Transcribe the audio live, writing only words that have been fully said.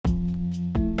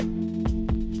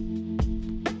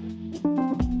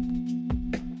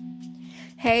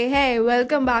Hey,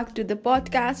 welcome back to the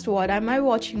podcast. What am I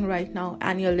watching right now?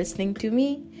 And you're listening to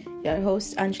me, your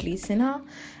host Anjali Sinha.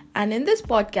 And in this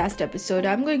podcast episode,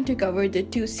 I'm going to cover the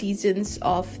 2 seasons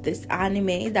of this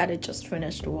anime that I just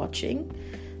finished watching.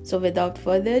 So without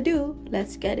further ado,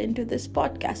 let's get into this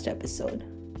podcast episode.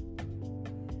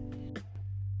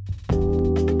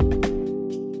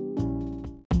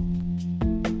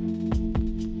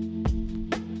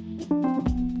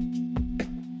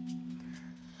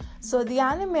 So the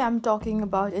anime I'm talking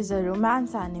about is a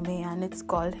romance anime and it's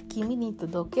called Kimi Ni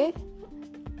Todoke.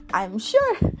 I'm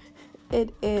sure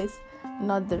it is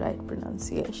not the right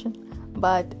pronunciation,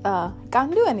 but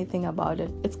can't do anything about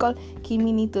it. It's called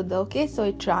Kimi Ni Todoke, so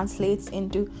it translates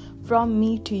into From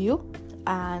Me to You.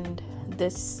 And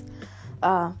this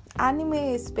anime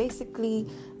is basically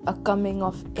a coming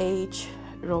of age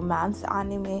romance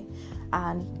anime.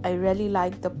 And I really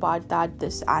like the part that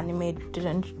this anime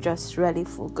didn't just really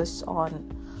focus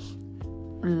on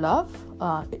love.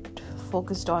 It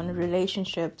focused on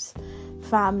relationships,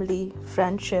 family,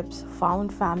 friendships,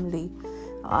 found family.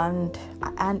 And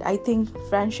I think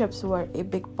friendships were a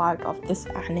big part of this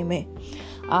anime.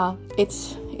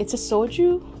 It's a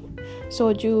shoujo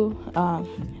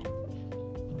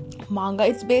manga.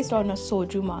 It's based on a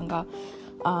shoujo manga.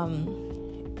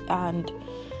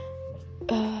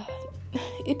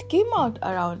 It came out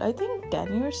around, I think,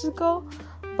 10 years ago,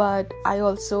 but I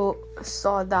also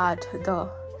saw that the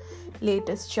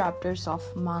latest chapters of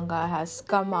manga has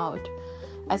come out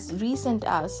as recent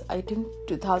as, I think,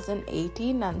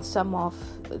 2018, and some of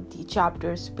the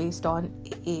chapters based on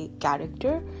a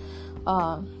character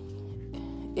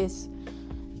it's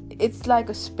like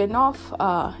a spin-off.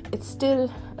 It's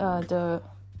still the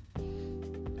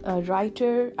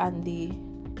writer and the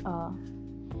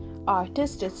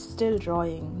artist is still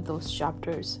drawing those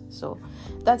chapters. So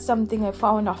that's something I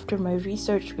found after my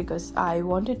research, because I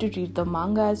wanted to read the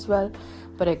manga as well,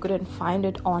 but I couldn't find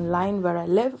it online where I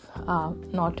live.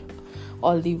 Not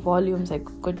all the volumes, I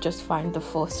could just find the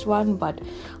first one, but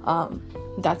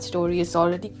that story is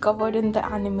already covered in the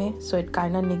anime, so it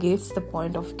kind of negates the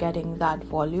point of getting that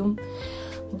volume.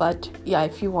 But yeah,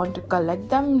 if you want to collect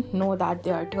them, know that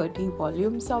there are 30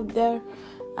 volumes out there.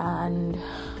 And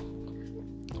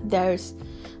there's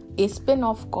a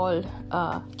spin-off called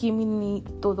Kimi Ni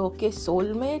Todoke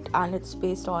Soulmate, and it's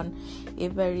based on a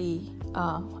very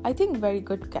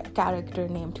good character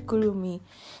named Kurumi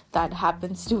that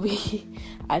happens to be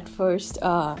at first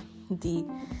the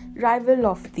rival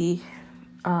of the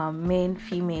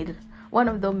one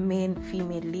of the main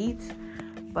female leads,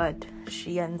 but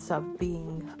she ends up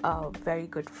being a very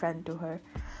good friend to her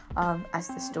as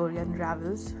the story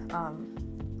unravels.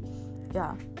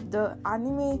 The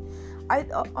anime, I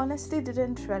honestly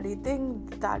didn't really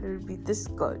think that it would be this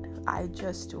good. I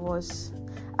just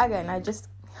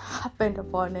happened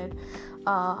upon it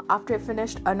after I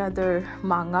finished another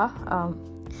manga.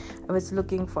 I was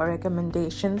looking for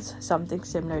recommendations, something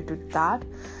similar to that.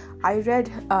 I read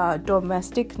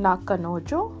Domestic na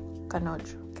Kanojo.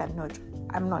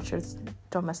 I'm not sure it's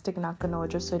Domestic na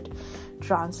Kanojo, so it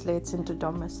translates into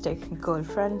domestic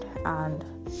girlfriend, and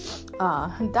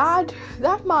that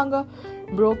manga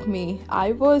broke me.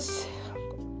 I was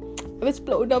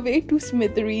blown away to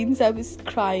smithereens. I was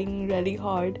crying really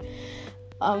hard,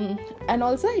 and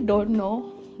also I don't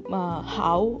know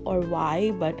how or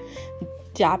why, but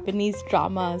Japanese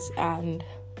dramas and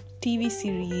TV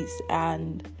series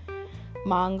and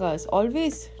mangas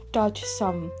always touch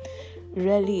some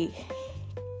really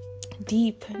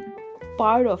deep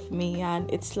part of me,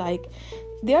 and it's like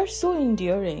they are so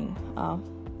endearing,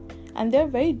 and they're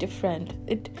very different.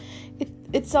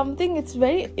 It's something, it's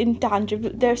very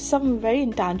intangible. There's some very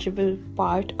intangible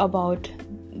part about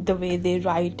the way they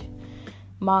write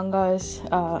mangas,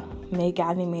 make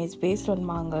animes based on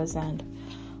mangas, and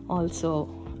also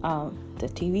the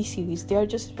TV series. They are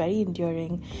just very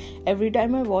endearing. Every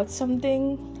time I watch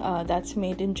something that's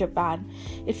made in Japan,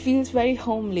 it feels very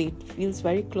homely, it feels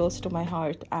very close to my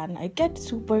heart, and I get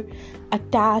super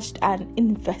attached and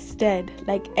invested.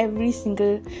 Like every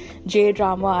single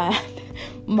J-drama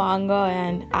and manga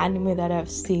and anime that I've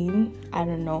seen, I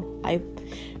don't know, I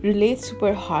relate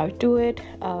super hard to it,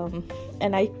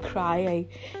 and I cried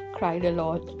a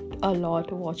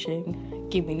lot watching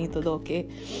Kimi Ni Todoke,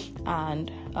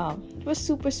 and it was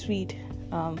super sweet.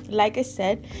 Like I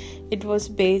said, it was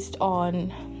based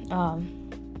on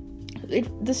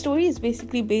the story is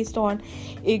basically based on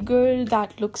a girl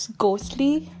that looks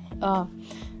ghostly.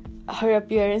 Her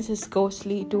appearance is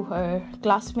ghostly to her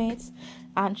classmates,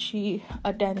 and she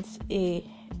attends a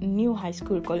new high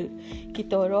school called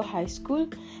Kitoro High School.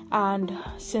 And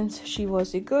since she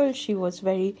was a girl, she was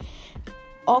very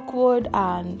awkward,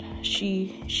 and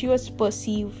she was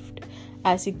perceived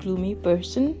as a gloomy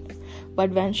person.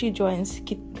 But when she joins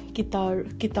Kitahoro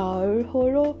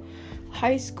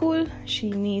High School,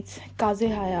 she meets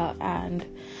Kazehaya, and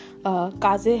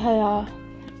Kazehaya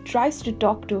tries to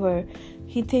talk to her.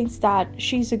 He thinks that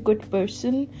she's a good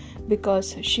person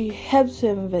because she helps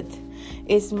him with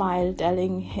a smile,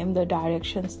 telling him the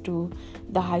directions to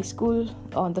the high school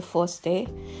on the first day.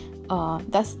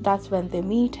 That's when they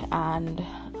meet, and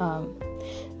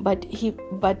but he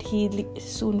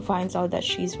soon finds out that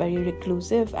she's very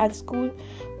reclusive at school,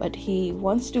 but he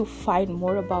wants to find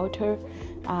more about her.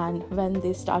 And when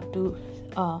they start to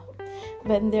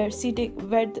when the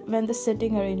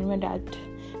sitting arrangement at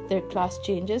their class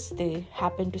changes, they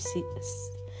happen to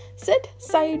sit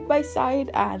side by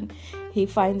side, and he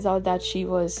finds out that she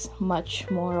was much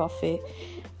more of a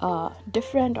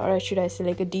different, or should I say,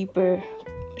 like a deeper,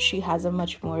 she has a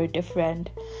much more different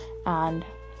and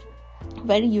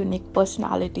very unique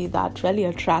personality that really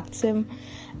attracts him,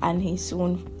 and he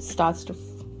soon starts to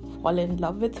fall in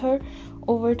love with her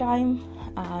over time.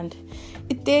 And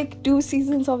it takes 2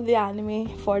 seasons of the anime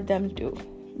for them to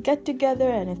get together,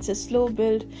 and it's a slow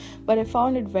build, but I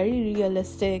found it very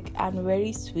realistic and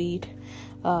very sweet.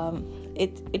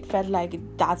 It felt like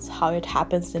that's how it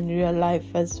happens in real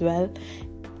life as well.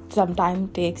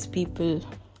 Sometimes takes people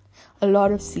a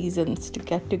lot of seasons to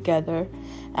get together,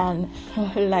 and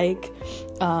like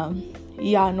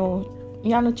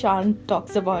Yano-chan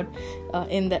talks about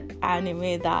in the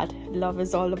anime, that love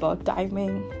is all about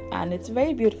timing, and it's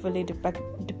very beautifully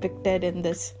depicted in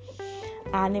this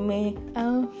anime.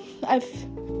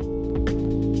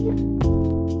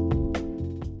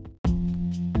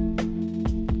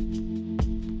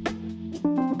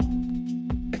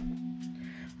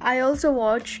 I also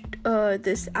watched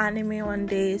this anime on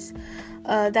days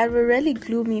that were really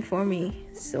gloomy for me,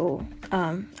 so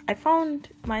I found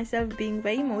myself being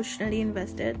very emotionally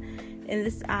invested in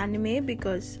this anime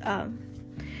because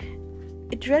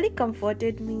it really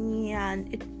comforted me,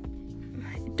 and it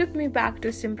took me back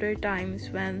to simpler times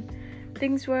when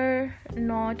things were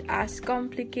not as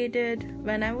complicated.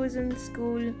 When I was in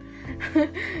school,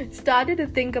 started to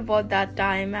think about that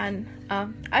time, and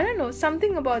I don't know,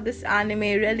 something about this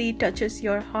anime really touches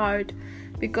your heart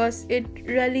because it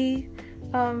really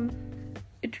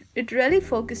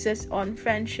focuses on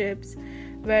friendships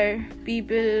where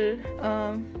people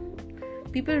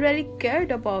really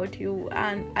cared about you.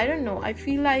 And I don't know, I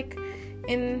feel like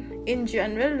in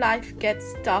general, life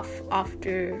gets tough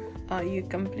after you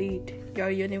complete your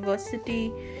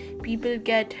university. People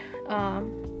get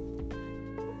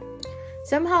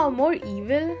somehow more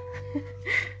evil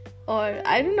or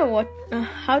I don't know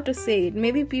how to say it.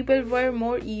 Maybe people were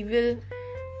more evil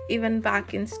even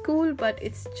back in school, but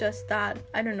it's just that,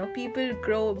 I don't know, people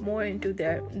grow more into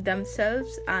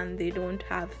themselves and they don't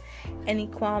have any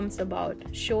qualms about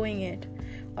showing it.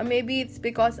 Or maybe it's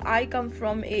because I come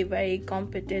from a very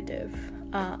competitive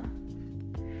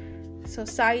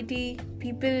society.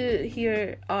 People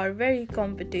here are very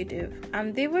competitive,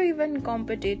 and they were even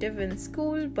competitive in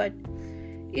school, but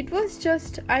it was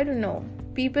just, I don't know,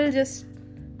 people just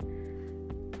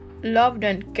loved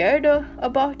and cared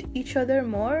about each other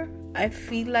more. I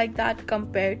feel like that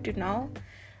compared to now,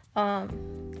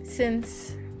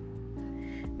 since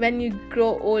when you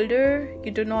grow older,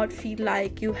 you do not feel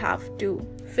like you have to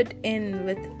fit in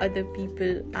with other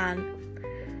people, and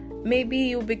maybe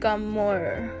you become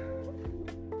more,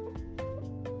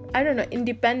 I don't know,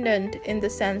 independent in the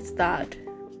sense that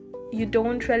you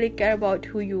don't really care about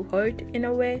who you hurt in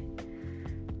a way.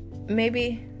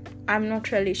 Maybe, I'm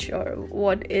not really sure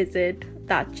what is it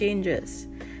that changes,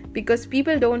 because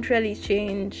people don't really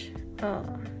change.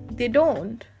 They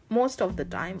don't most of the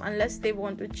time, unless they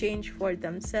want to change for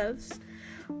themselves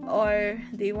or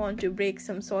they want to break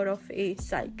some sort of a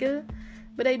cycle.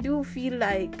 But I do feel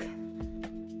like,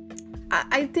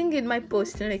 I think in my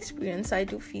personal experience, I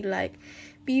do feel like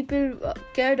people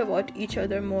cared about each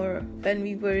other more when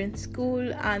we were in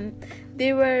school, and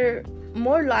they were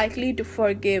more likely to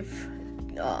forgive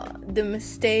the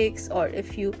mistakes, or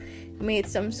if you made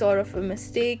some sort of a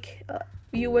mistake,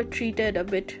 you were treated a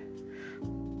bit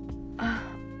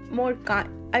more kind.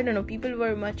 I don't know, people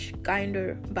were much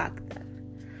kinder back then.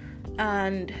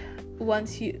 And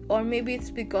once you, or maybe it's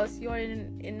because you're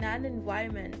in an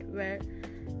environment where,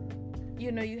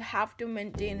 you know, you have to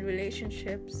maintain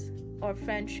relationships or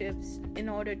friendships in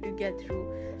order to get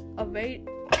through a very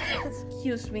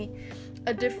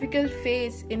a difficult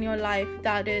phase in your life,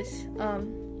 that is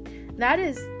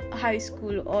high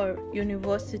school or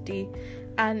university.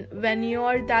 And when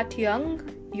you're that young,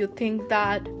 you think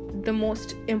that the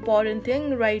most important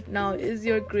thing right now is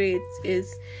your grades,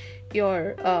 is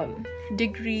your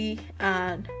degree,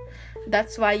 and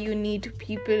that's why you need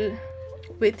people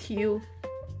with you,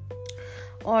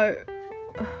 or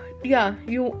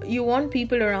you want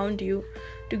people around you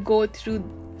to go through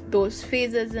those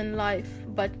phases in life.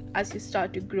 But as you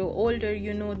start to grow older,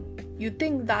 you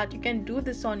think that you can do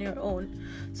this on your own,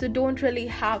 so don't really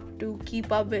have to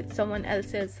keep up with someone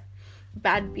else's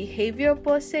bad behavior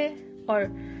per se, or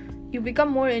you become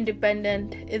more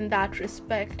independent in that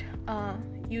respect.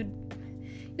 You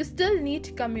still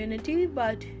need community,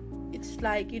 but it's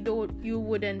like you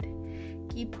wouldn't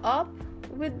keep up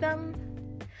with them.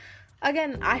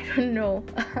 Again, I don't know.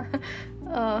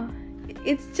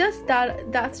 It's just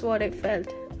that's what I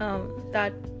felt,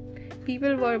 that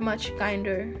people were much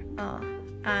kinder,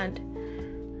 and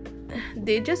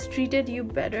they just treated you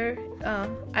better.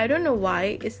 I don't know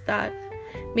why. Is that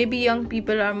maybe young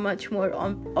people are much more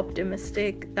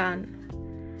optimistic than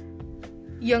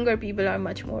younger people are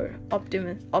much more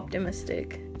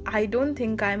optimistic. I don't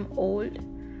think I'm old,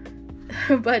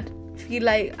 but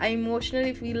I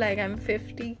emotionally feel like I'm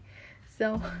 50,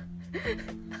 so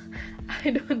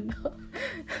I don't know.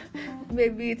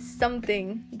 Maybe it's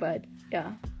something, but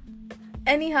yeah.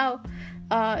 Anyhow,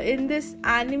 in this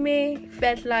anime,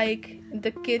 felt like the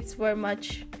kids were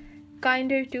much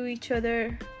kinder to each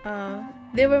other.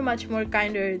 They were much more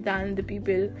kinder than the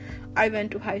people I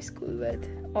went to high school with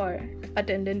or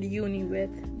attended uni with.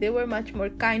 They were much more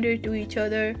kinder to each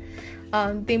other.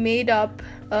 They made up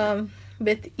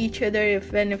with each other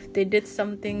if they did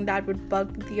something that would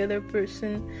bug the other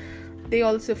person. They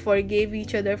also forgave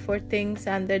each other for things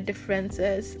and their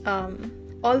differences.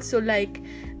 Also, like,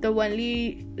 the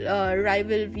only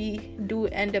rival we do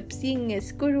end up seeing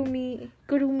is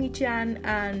Kurumi-chan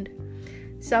and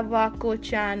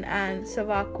Sawako-chan, and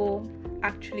Sawako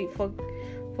actually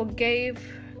forgave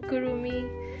Kurumi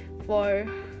for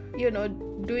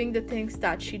doing the things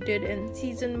that she did in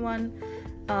season 1,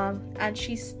 and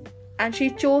she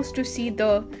chose to see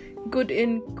the good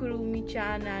in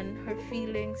Kurumi-chan and her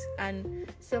feelings, and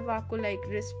Sawako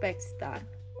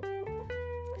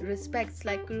respects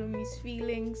like Kurumi's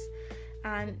feelings.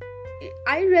 And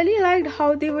I really liked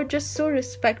how they were just so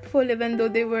respectful, even though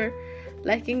they were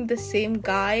liking the same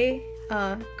guy.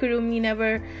 Kurumi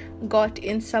never got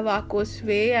in Sawako's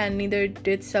way, and neither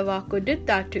did Sawako did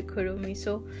that to Kurumi.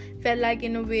 So felt like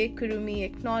in a way Kurumi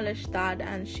acknowledged that,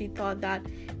 and she thought that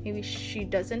maybe she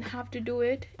doesn't have to do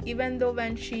it, even though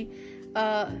when she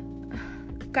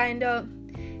kind of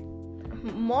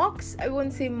mocks, I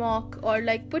wouldn't say mock, or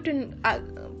like put an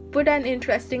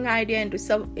interesting idea into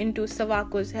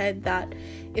Sawako's head that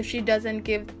if she doesn't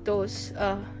give those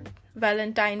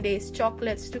Valentine Day's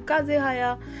chocolates to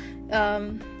Kazehaya,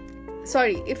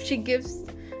 if she gives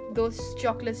those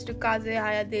chocolates to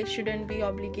Kazehaya, they shouldn't be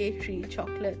obligatory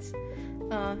chocolates.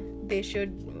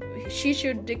 She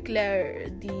should declare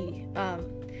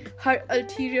her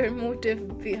ulterior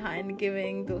motive behind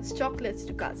giving those chocolates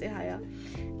to Kazehaya,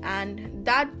 and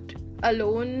that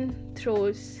alone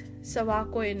throws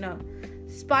Sawako in a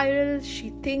spiral. She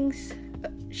thinks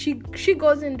she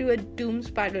goes into a doom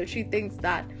spiral. She thinks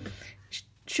that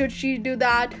should she do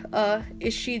that?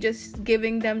 Is she just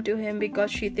giving them to him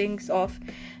because she thinks of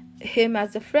him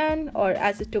as a friend or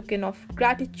as a token of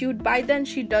gratitude? By then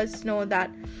she does know that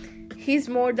he's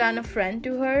more than a friend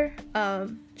to her.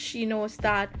 She knows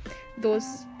that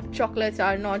those chocolates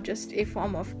are not just a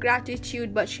form of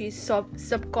gratitude, but she's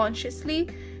subconsciously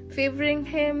favoring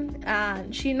him,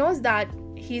 and she knows that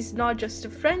he's not just a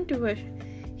friend to her,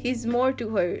 he's more to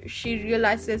her. She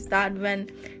realizes that when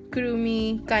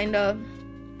Kurumi kind of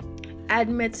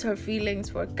admits her feelings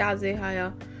for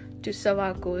Kazehaya to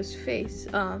Sawako's face,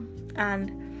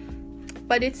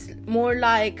 but it's more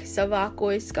like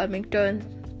Sawako is coming terms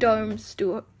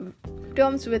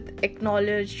with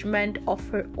acknowledgement of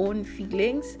her own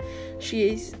feelings. She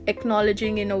is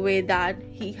acknowledging in a way that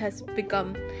he has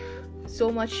become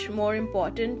so much more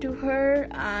important to her,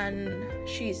 and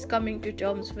she's coming to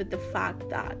terms with the fact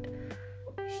that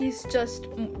he's just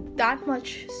that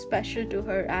much special to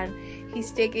her, and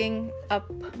he's taking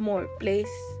up much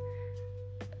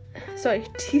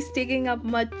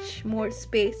more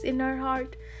space in her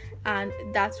heart, and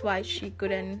that's why she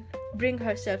couldn't bring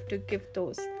herself to give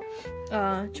those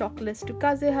chocolates to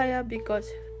Kazehaya,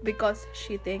 because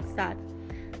she thinks that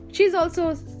she's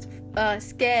also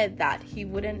scared that he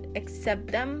wouldn't accept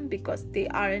them because they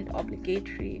aren't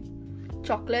obligatory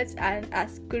chocolates. And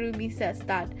as Kurumi says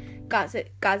that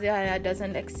Kazehaya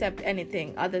doesn't accept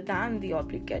anything other than the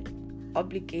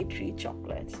obligatory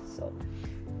chocolates. So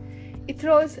it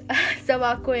throws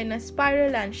Sawako in a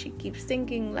spiral, and she keeps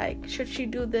thinking like, should she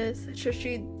do this, should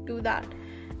she do that?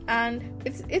 And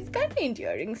it's kind of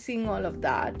endearing seeing all of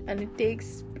that, and it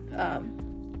takes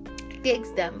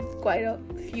them quite a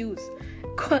few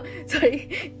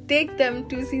takes them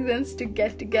 2 seasons to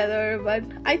get together, but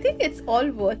I think it's all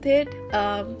worth it.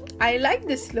 I like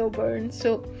the slow burn,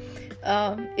 so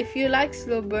if you like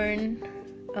slow burn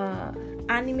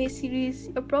anime series,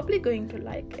 you're probably going to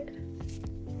like it.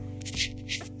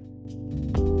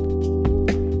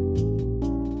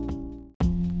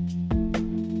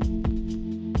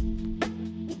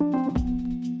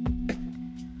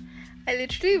 I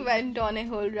literally went on a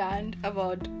whole rant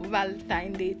about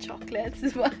Valentine's Day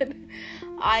chocolates, but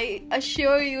I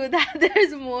assure you that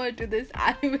there's more to this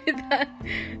anime than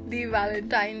the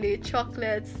Valentine's Day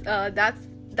chocolates.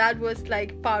 That was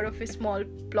like part of a small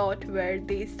plot where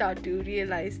they start to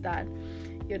realize that,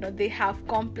 you know, they have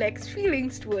complex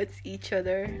feelings towards each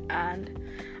other. And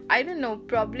I don't know,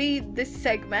 probably this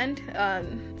segment,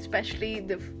 especially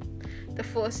the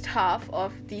first half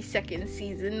of the second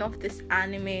season of this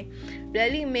anime,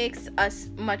 really makes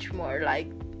us much more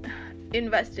like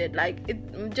invested. Like,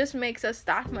 it just makes us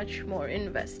that much more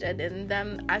invested in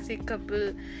them as a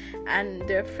couple and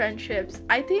their friendships.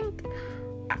 I think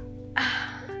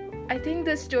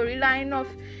the storyline of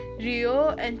Ryo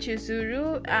and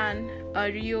Chizuru, and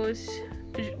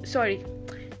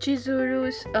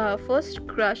Chizuru's first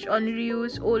crush on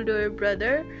Ryu's older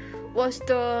brother was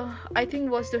the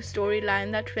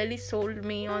storyline that really sold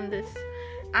me on this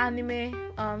anime.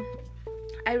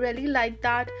 I really liked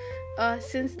that.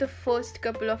 Since the first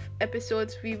couple of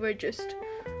episodes, we were just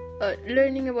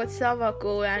learning about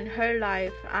Sawako and her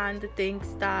life and the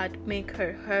things that make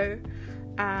her her,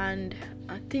 and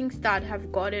things that have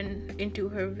gotten into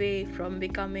her way from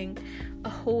becoming a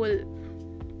whole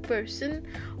person.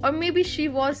 Or maybe she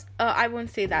was, I won't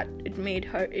say that it made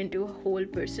her into a whole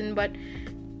person, but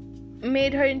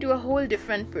made her into a whole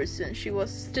different person. She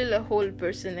was still a whole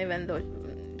person, even though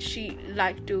she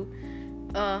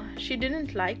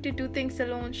didn't like to do things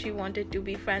alone. She wanted to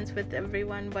be friends with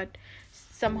everyone, but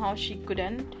somehow she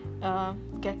couldn't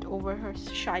get over her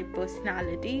shy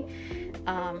personality.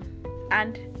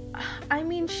 And I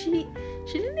mean, she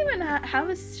didn't even have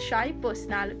a shy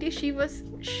personality. She was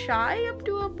shy up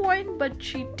to a point, but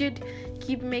she did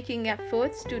keep making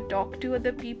efforts to talk to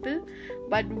other people.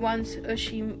 But once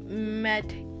she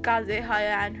met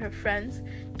Kazehaya and her friends,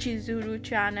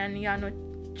 Chizuru-chan and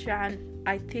Yano-chan,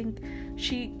 I think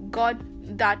she got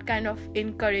that kind of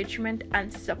encouragement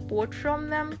and support from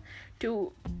them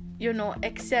to, you know,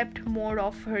 accept more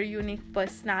of her unique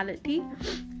personality.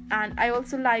 And I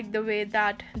also like the way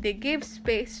that they gave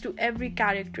space to every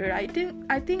character. I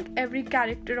think every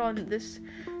character on this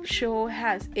show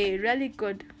has a really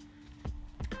good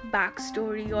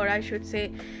backstory, or I should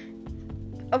say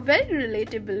a very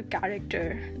relatable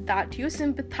character that you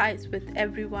sympathize with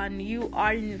everyone. You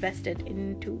are invested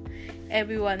into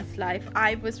everyone's life.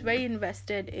 I was very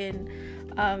invested in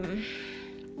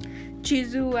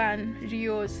Chizu and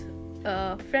Ryo's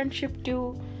friendship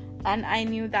too, and I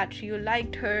knew that Ryo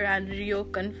liked her, and Ryo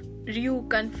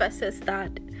confesses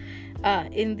that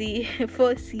in the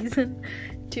first season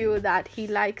too, that he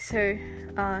likes her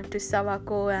to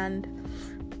Sawako. And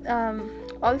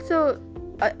also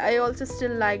I also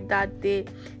still like that they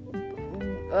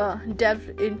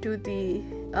delved into the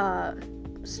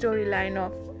storyline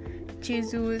of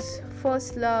Chizu's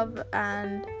first love,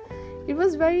 and it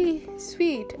was very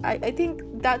sweet. I think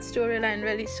that storyline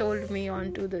really sold me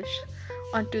onto this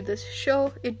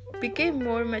show. It became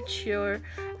more mature,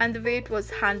 and the way it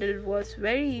was handled was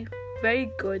very,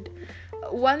 very good.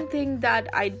 One thing that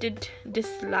I did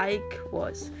dislike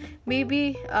was,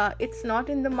 maybe it's not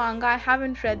in the manga. I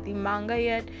haven't read the manga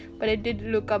yet, but I did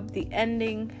look up the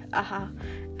ending.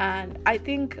 And I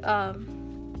think the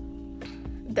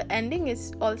ending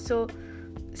is also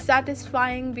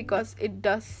satisfying because it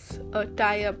does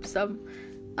tie up some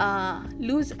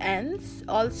loose ends.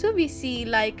 Also, we see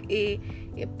like a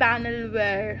panel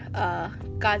where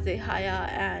Kazehaya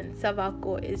and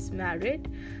Sawako is married,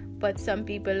 but some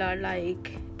people are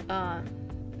like,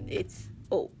 it's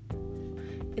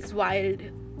wild,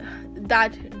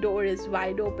 that door is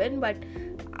wide open. But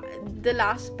the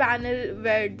last panel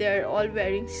where they're all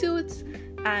wearing suits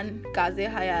and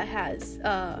Kazehaya has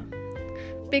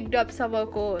picked up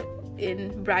Sawako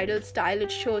in bridal style,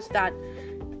 it shows that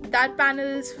panel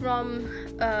is from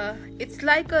it's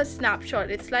like a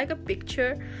snapshot, it's like a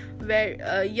picture where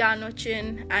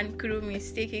Yano-chin and Kurumi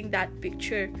is taking that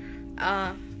picture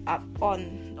up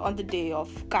on the day of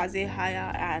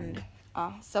Kazehaya and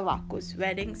Sawako's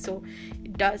wedding, so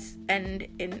it does end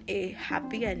in a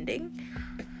happy ending.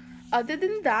 Other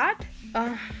than that,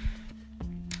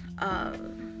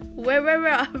 where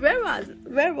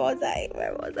was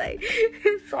I?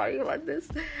 Sorry about this.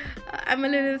 I'm a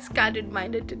little scattered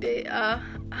minded today.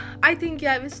 I think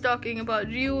I was talking about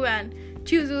Ryu and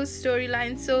Chuzo's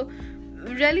storyline. So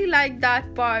really liked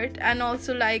that part, and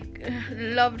also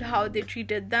loved how they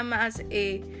treated them as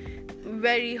a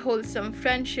very wholesome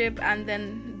friendship, and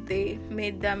then they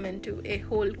made them into a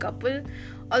whole couple.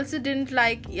 Also didn't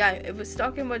like, I was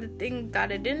talking about the thing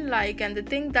that I didn't like, and the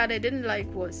thing that I didn't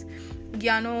like was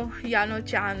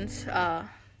Yano-chan's a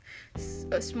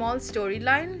small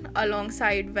storyline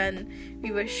alongside when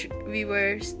we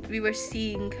were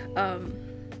seeing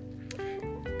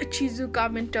Chizu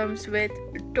come in terms with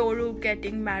Toru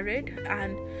getting married,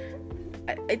 and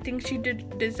I think she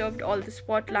deserved all the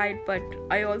spotlight, but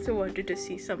I also wanted to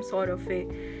see some sort of a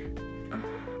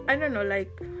I don't know,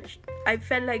 I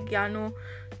felt like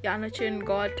Yano-chan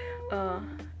got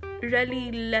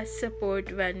really less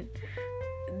support when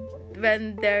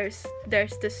there's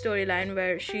the storyline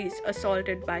where she's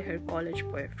assaulted by her college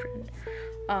boyfriend,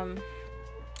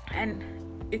 and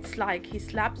it's like he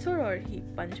slaps her or he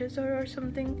punches her or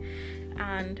something,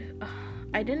 and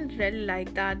I didn't really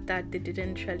like that they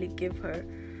didn't really give her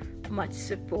much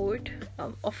support.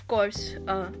 Of course,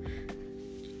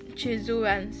 Chizu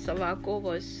and Sawako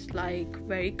was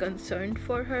very concerned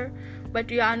for her, but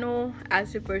Yano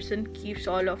as a person keeps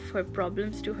all of her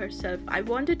problems to herself. I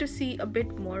wanted to see a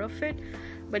bit more of it,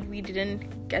 but we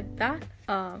didn't get that.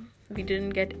 We didn't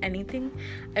get anything.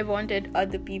 I wanted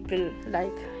other people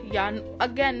like Yano.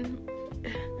 Again,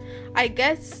 I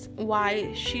guess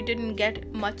why she didn't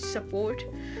get much support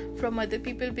from other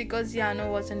people, because Yano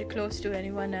wasn't close to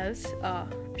anyone else.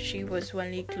 She was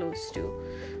only close to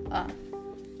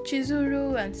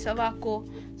Chizuru and Sawako,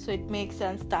 so it makes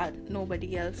sense that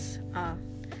nobody else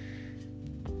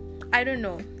I don't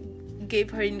know, gave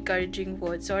her encouraging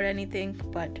words or anything.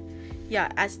 But yeah,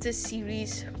 as the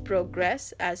series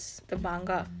progresses, as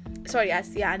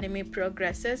the anime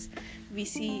progresses, we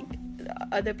see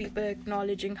other people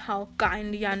acknowledging how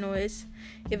kind Yano is,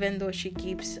 even though she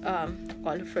keeps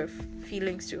all of her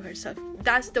feelings to herself.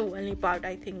 That's the only part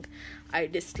I think I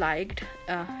disliked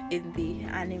in the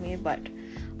anime, but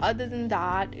other than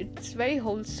that, it's very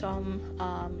wholesome.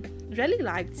 Really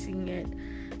liked seeing it,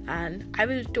 and I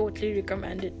will totally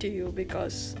recommend it to you,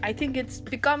 because I think it's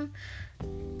become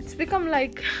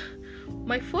like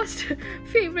my first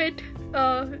favorite.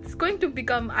 It's going to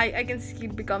become, I can see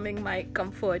it becoming my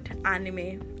comfort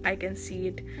anime. I can see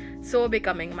it so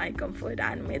becoming my comfort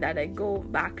anime that I go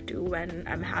back to when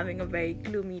I'm having a very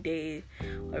gloomy day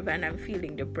or when I'm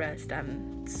feeling depressed.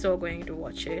 I'm so going to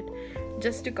watch it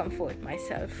just to comfort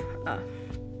myself.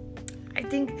 I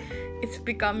think it's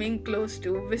becoming close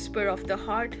to Whisper of the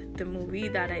Heart, the movie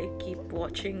that I keep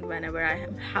watching whenever I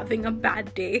am having a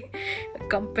bad day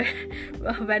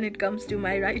when it comes to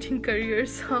my writing career.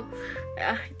 So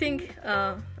I think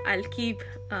I'll keep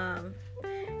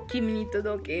Kimi Ni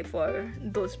Todoke for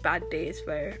those bad days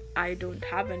where I don't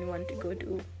have anyone to go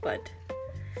to. But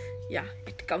yeah,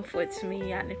 it comforts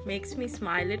me and it makes me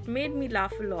smile. It made me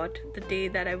laugh a lot the day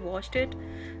that I watched it.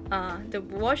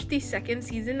 Watched the second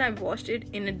season. I watched it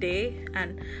in a day,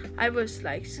 and I was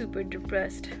super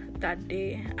depressed that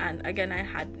day. And again,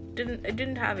 I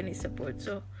didn't have any support,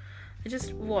 so I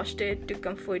just watched it to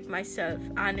comfort myself,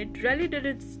 and it really did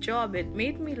its job. It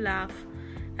made me laugh,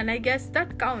 and I guess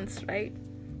that counts, right?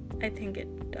 I think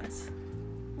it does.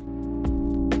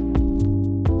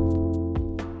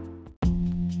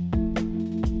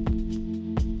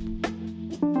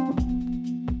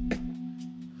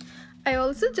 I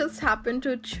also just happened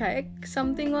to check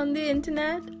something on the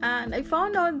internet, and I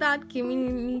found out that Kimi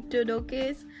Ni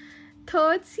Todoke's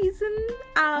third season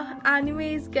anime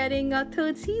is getting a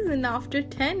third season after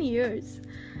 10 years.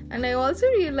 And I also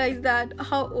realized that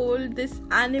how old this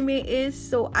anime is,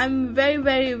 so I'm very,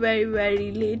 very, very,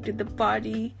 very late to the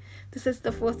party. This is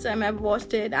the first time I've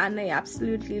watched it, and I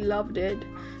absolutely loved it.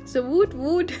 So woot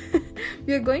woot,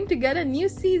 we are going to get a new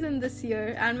season this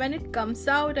year, and when it comes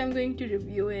out, I'm going to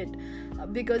review it,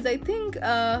 because I think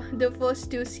the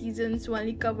first two seasons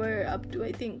only cover up to,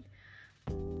 I think,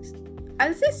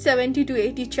 I'll say 70 to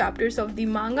 80 chapters of the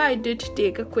manga. I did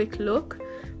take a quick look,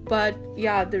 but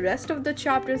yeah, the rest of the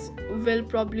chapters will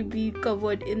probably be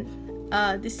covered in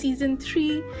the season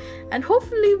 3, and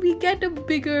hopefully we get a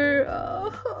bigger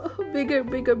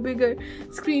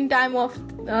screen time of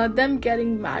them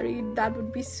getting married. That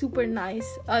would be super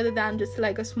nice, other than just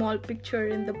a small picture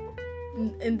in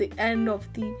the end of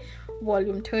the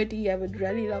volume 30. I would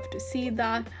really love to see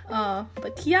that.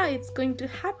 But yeah, it's going to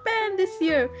happen this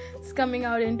year. It's coming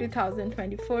out in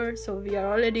 2024, so we are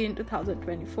already in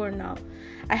 2024 now.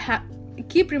 I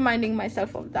keep reminding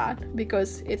myself of that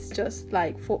because it's just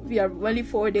like we are only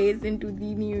 4 days into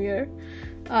the new year.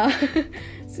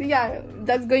 So yeah,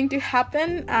 that's going to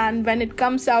happen, and when it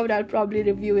comes out, I'll probably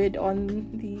review it on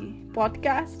the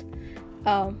podcast.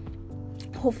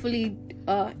 Hopefully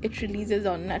it releases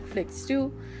on Netflix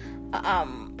too.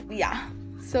 Yeah,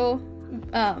 so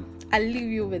I'll leave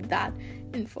you with that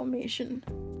information.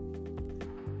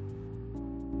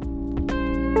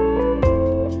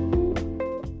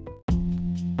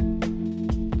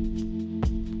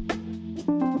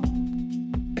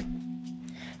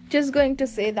 Just going to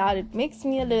say that it makes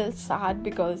me a little sad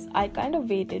because I kind of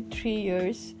waited 3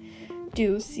 years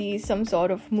to see some sort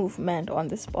of movement on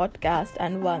this podcast,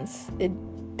 and once it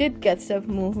did get some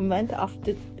movement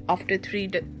after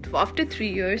 3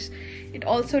 years, it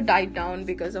also died down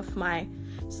because of my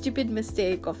stupid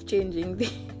mistake of changing the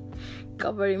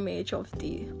cover image of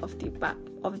the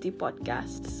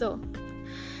podcast. So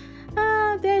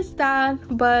there's that,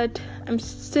 but I'm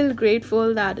still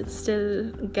grateful that it's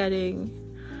still getting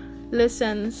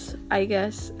listens, I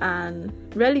guess, and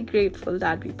really grateful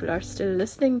that people are still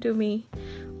listening to me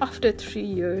after 3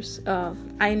 years.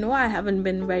 I know I haven't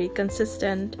been very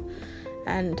consistent,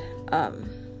 and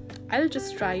I'll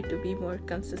just try to be more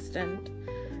consistent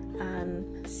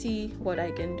and see what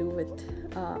I can do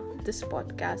with this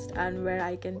podcast and where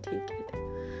I can take it.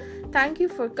 Thank you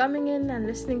for coming in and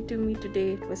listening to me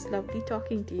today. It was lovely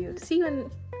talking to you. See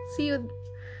you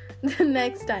the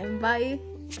next time. Bye.